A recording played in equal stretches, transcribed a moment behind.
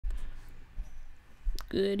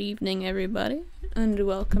Good evening, everybody, and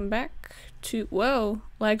welcome back to— whoa,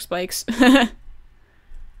 lag spikes.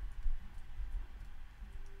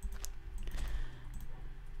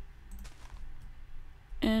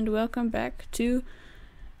 And welcome back to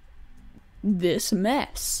this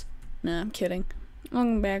mess. Nah, I'm kidding.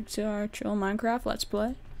 Welcome back to our chill Minecraft Let's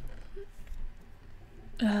Play.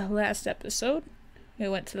 Last episode, we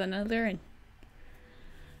went to the Nether and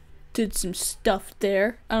did some stuff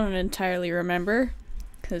there. I don't entirely remember,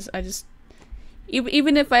 because I just—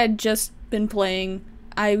 even if I had just been playing,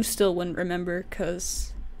 I still wouldn't remember,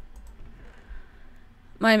 because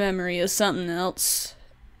my memory is something else,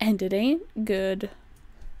 and it ain't good.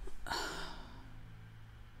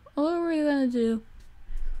 What were we gonna do?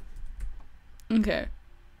 Okay.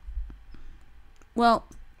 Well,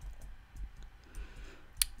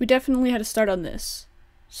 we definitely had to start on this,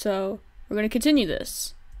 so we're gonna continue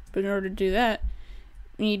this. But in order to do that,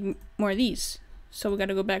 we need more of these. So we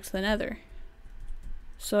gotta go back to the Nether.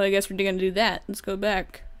 So I guess we're gonna do that. Let's go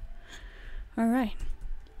back. Alright.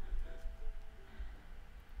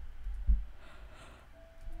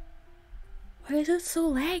 Why is it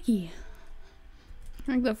so laggy?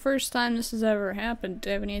 Like the first time this has ever happened. Do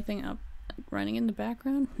I have anything up running in the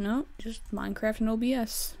background? No, just Minecraft and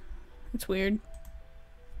OBS. It's weird.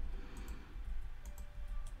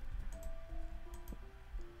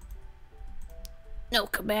 No,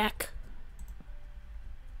 come back.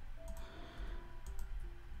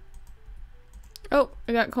 Oh,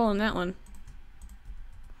 I got coal in that one.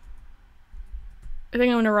 I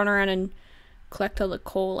think I'm gonna run around and collect all the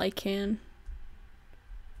coal I can.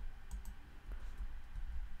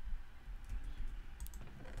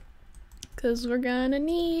 Cause we're gonna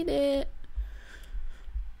need it.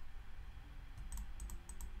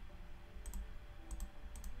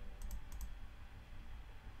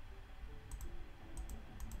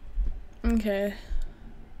 Okay.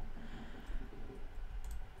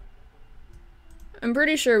 I'm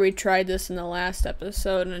pretty sure we tried this in the last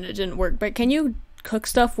episode and it didn't work, but can you cook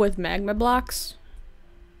stuff with magma blocks?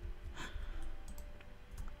 I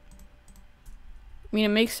mean, it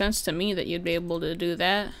makes sense to me that you'd be able to do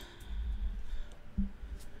that.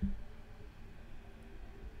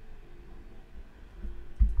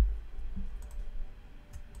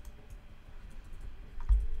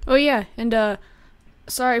 Oh yeah, and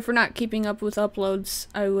sorry for not keeping up with uploads.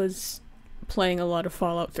 I was playing a lot of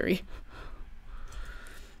Fallout 3.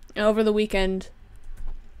 Over the weekend,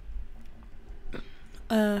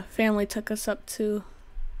 family took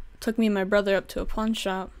me and my brother up to a pawn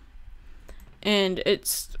shop, and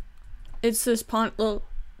it's this pawn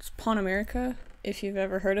America, if you've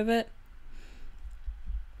ever heard of it.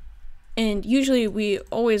 And usually we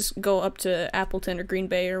always go up to Appleton or Green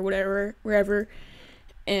Bay or wherever,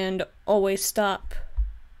 and always stop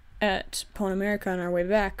at Pawn America on our way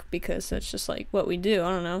back, because that's just like what we do. I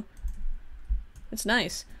don't know. It's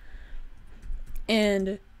nice.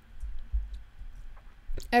 And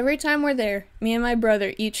every time we're there, me and my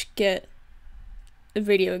brother each get a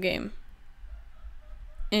video game.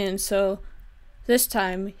 And so this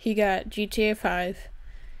time he got GTA 5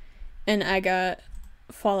 and I got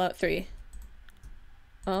Fallout 3.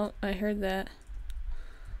 Oh, I heard that.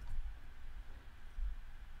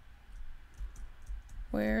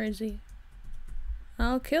 Where is he?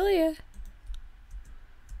 I'll kill you.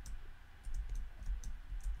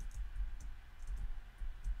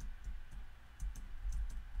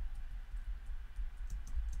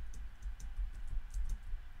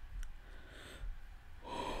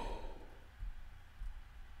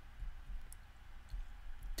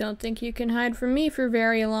 Don't think you can hide from me for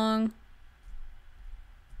very long.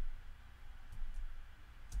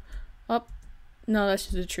 Oh, no, that's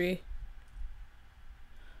just a tree.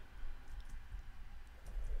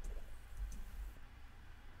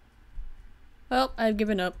 Well, I've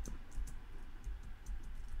given up.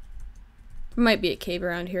 There might be a cave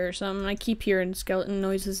around here or something. I keep hearing skeleton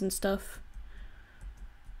noises and stuff.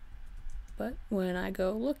 But when I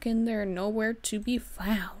go looking, they're nowhere to be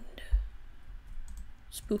found.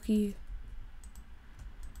 Spooky.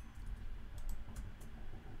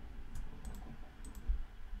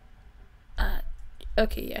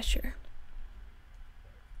 Okay, yeah, sure.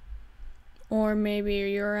 Or maybe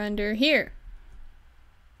you're under here.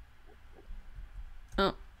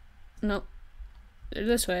 Oh, nope. They're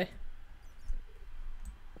this way.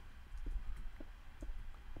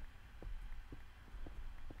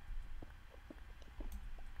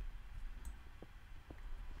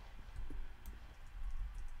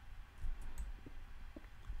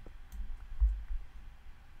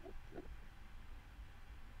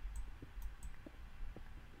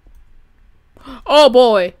 Oh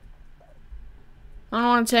boy! I don't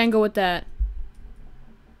want to tangle with that.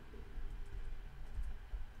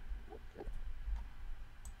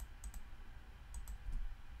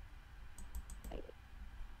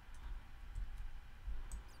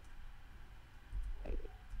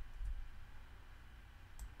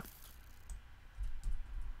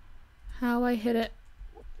 How I hit it,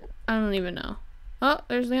 I don't even know. Oh,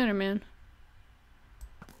 there's the other man.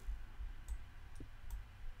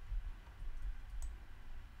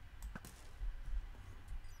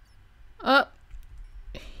 Oh,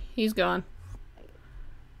 he's gone.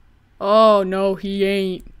 Oh, no, he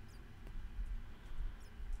ain't.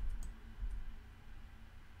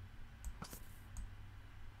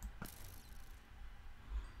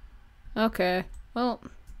 Okay, well.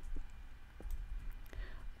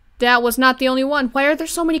 That was not the only one. Why are there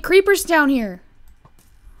so many creepers down here?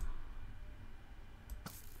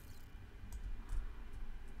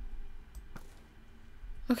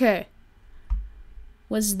 Okay.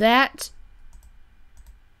 Was that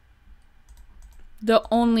the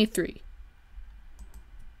only 3?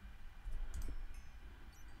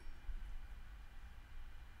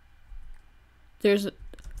 There's...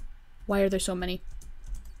 Why are there so many?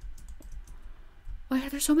 Why are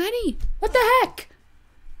there so many? What the heck?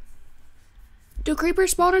 Do creeper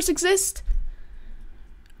spawners exist?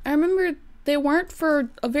 I remember they weren't for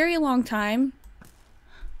a very long time.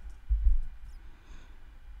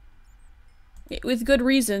 With good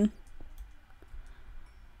reason.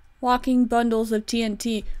 Walking bundles of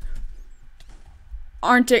TNT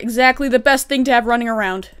aren't exactly the best thing to have running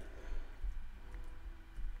around.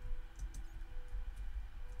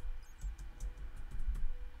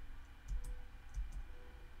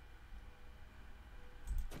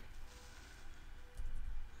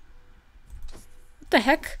 What the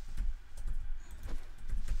heck?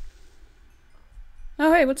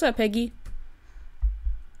 Oh, hey, what's up, Peggy?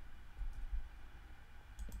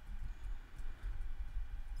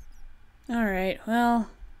 Alright, well...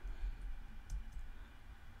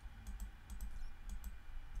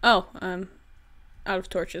 Oh, I'm out of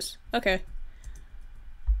torches. Okay.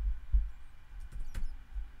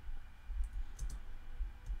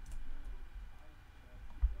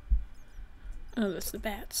 Oh, that's the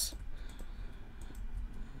bats.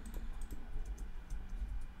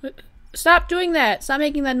 Stop doing that! Stop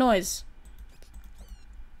making that noise.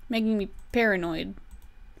 Making me paranoid.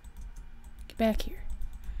 Get back here.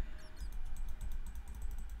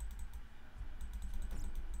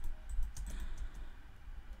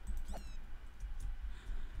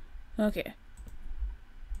 Okay.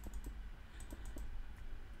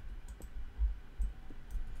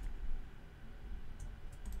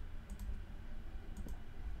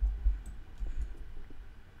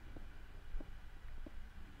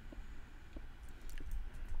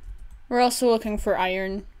 We're also looking for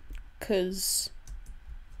iron, because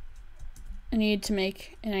I need to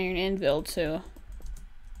make an iron anvil too.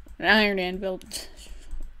 An iron anvil.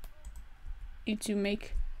 Need to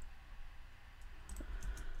make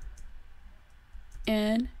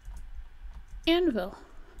an anvil.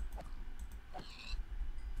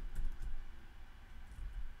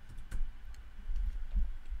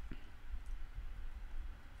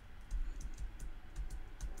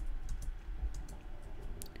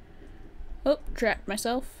 Oh, trapped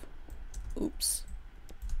myself. Oops.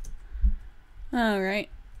 Alright.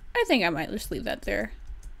 I think I might just leave that there.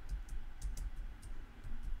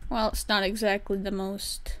 Well, it's not exactly the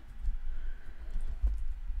most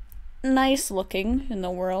nice looking in the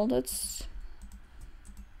world. It's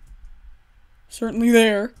certainly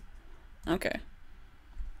there. Okay.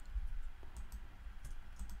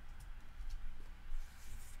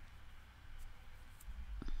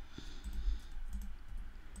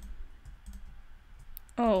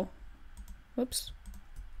 Oh. Whoops.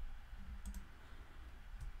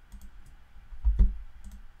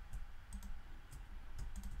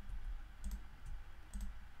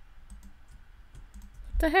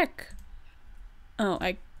 What the heck? Oh,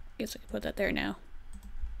 I guess I can put that there now.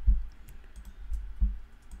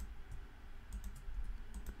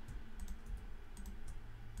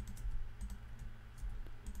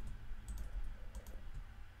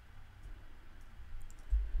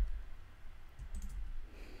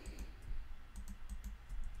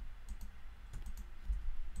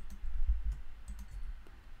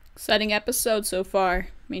 Exciting episode so far.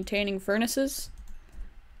 Maintaining furnaces.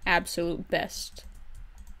 Absolute best.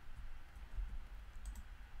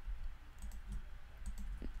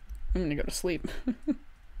 I'm gonna go to sleep.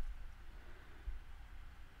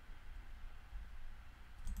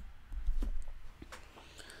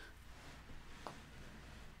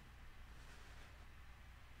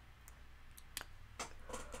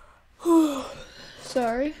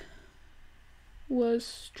 Sorry. Was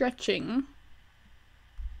stretching.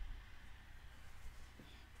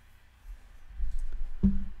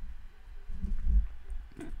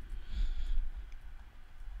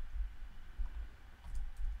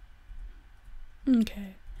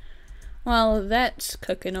 Okay. While that's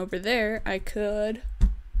cooking over there, I could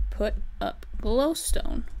put up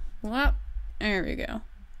glowstone. Well, there we go.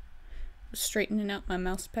 Straightening out my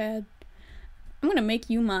mouse pad. I'm gonna make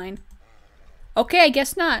you mine. Okay, I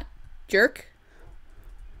guess not, jerk.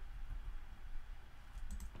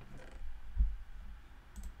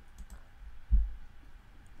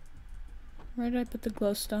 Where did I put the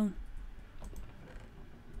glowstone?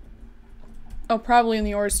 Oh, probably in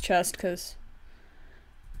the ores chest, because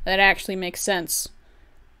that actually makes sense.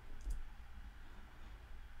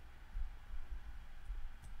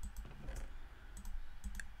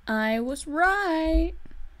 I was right.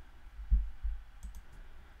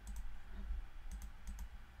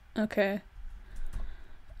 Okay.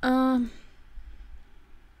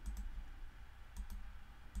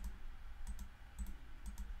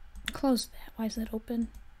 Close that. Why is that open?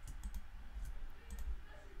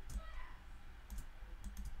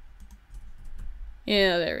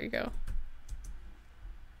 Yeah, there we go.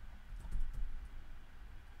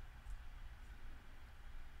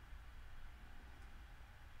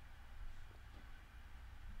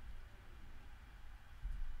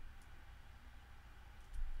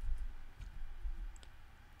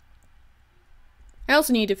 I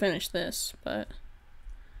also need to finish this, but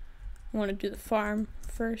I want to do the farm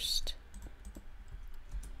first.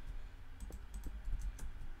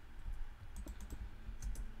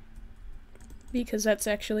 Because that's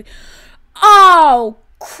actually... Oh,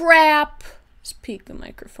 crap! Just peeked the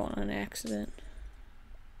microphone on accident.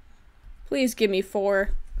 Please give me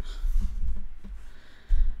 4.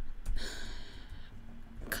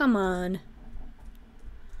 Come on.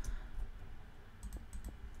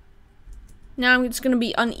 Now it's gonna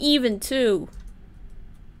be uneven too.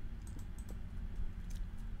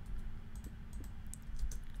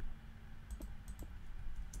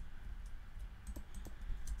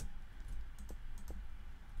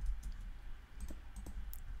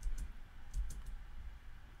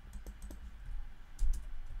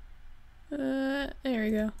 There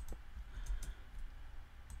we go.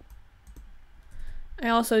 I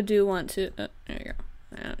also do want to, there we go.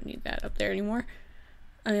 I don't need that up there anymore.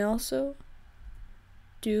 I also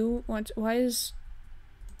do want, why is,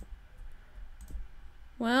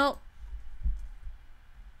 well,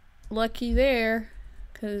 lucky there,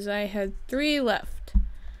 because I had 3 left. I'm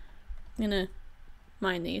gonna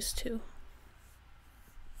mine these 2.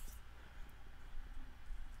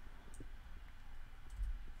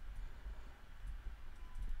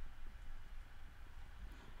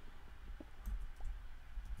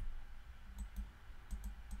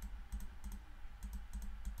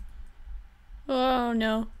 Oh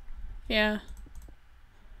no. Yeah.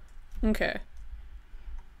 Okay.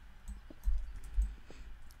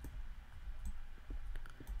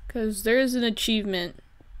 Because there is an achievement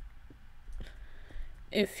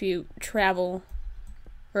if you travel,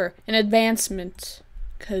 or an advancement,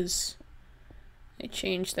 because they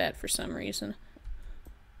changed that for some reason.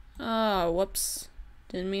 Oh, whoops.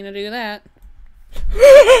 Didn't mean to do that.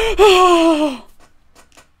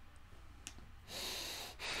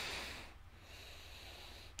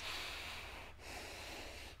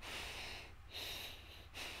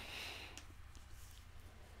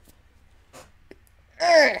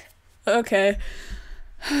 Okay.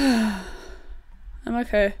 I'm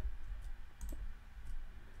okay.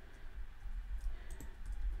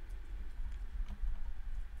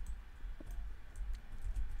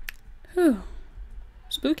 Whew.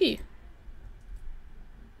 Spooky.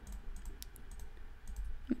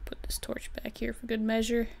 Let me put this torch back here for good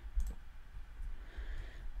measure.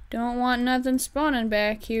 Don't want nothing spawning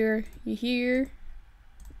back here, you hear?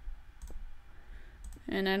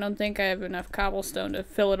 And I don't think I have enough cobblestone to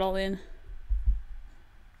fill it all in.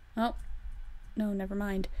 Oh. No, never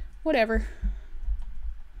mind. Whatever.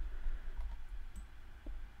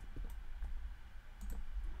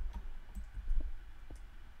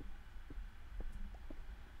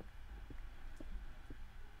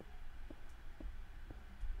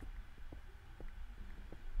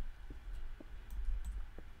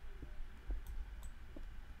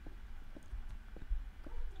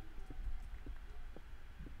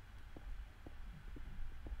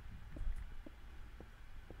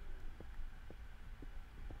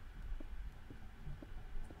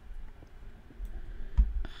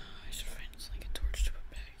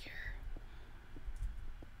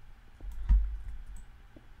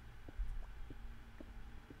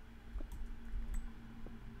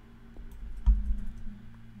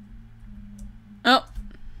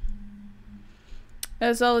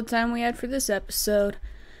 that's all the time we had for this episode.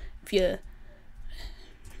 If you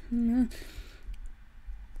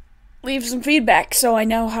leave some feedback so I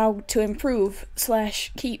know how to improve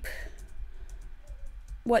 / keep.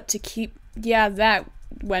 What to keep. Yeah, that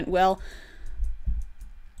went well.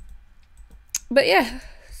 But yeah,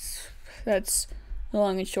 that's the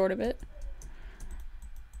long and short of it.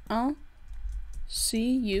 I'll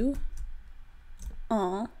see you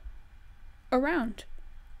all around.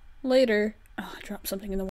 Later. Oh, I dropped something in the